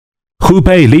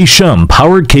Hubei Lisheng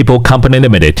Power Cable Company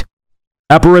Limited,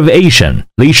 abbreviation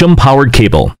Lisheng Power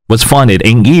Cable, was founded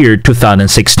in year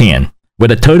 2016 with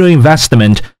a total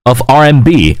investment of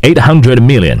RMB 800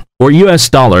 million or US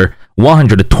dollar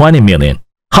 120 million.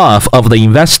 Half of the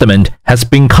investment has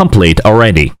been complete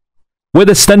already. With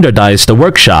a standardized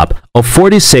workshop of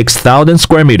 46,000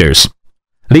 square meters,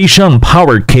 Lisheng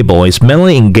Power Cable is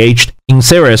mainly engaged in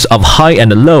series of high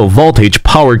and low voltage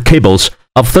power cables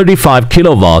of 35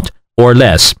 kV or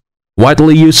less,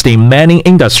 widely used in many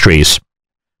industries.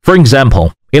 For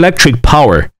example, electric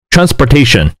power,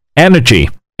 transportation, energy,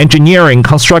 engineering,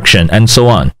 construction, and so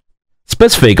on.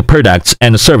 Specific products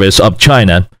and service of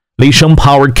China Lisheng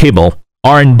Power Cable,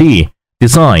 R&D,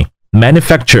 design,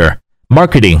 manufacture,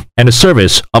 marketing, and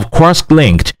service of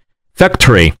cross-linked,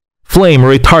 factory,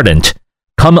 flame-retardant,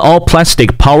 common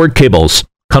all-plastic power cables,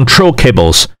 control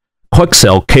cables,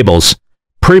 coaxial cables,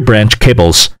 pre-branch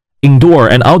cables,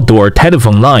 indoor and outdoor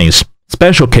telephone lines,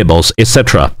 special cables,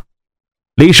 etc.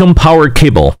 Lisheng Power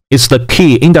Cable is the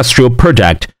key industrial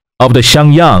project of the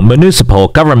Xiangyang municipal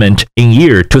government in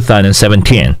year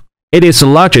 2017. It is the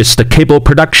largest cable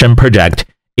production project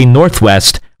in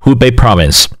northwest Hubei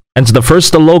province and the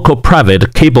first local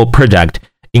private cable project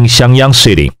in Xiangyang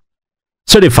City.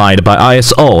 Certified by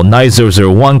ISO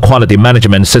 9001 Quality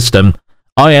Management System,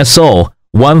 ISO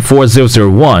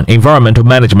 14001 Environmental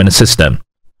Management System,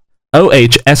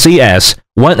 OHSES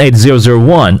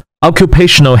 18001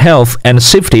 Occupational Health and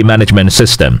Safety Management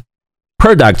System.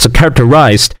 Products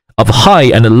characterized of high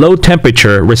and low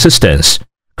temperature resistance,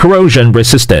 corrosion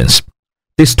resistance,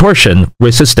 distortion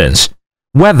resistance,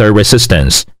 weather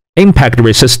resistance, impact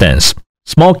resistance,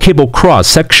 small cable cross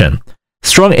section,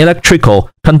 strong electrical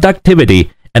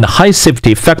conductivity, and high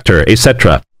safety factor,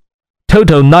 etc.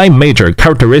 Total 9 major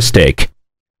characteristics.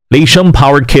 Lisheng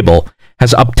Power Cable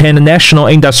has obtained National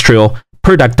Industrial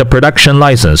Product Production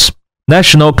License,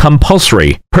 National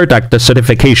Compulsory Product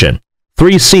Certification,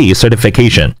 3C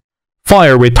Certification,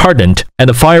 Fire Retardant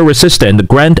and Fire Resistant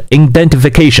Grant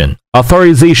Identification,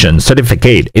 Authorization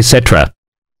Certificate, etc.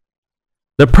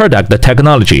 The product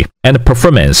technology and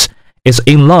performance is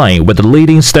in line with the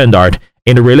leading standard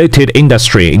in the related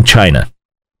industry in China.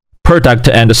 Product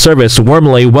and service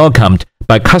warmly welcomed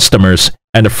by customers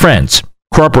and friends.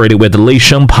 Cooperate with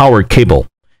Lisheng Power Cable.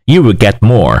 You will get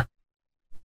more.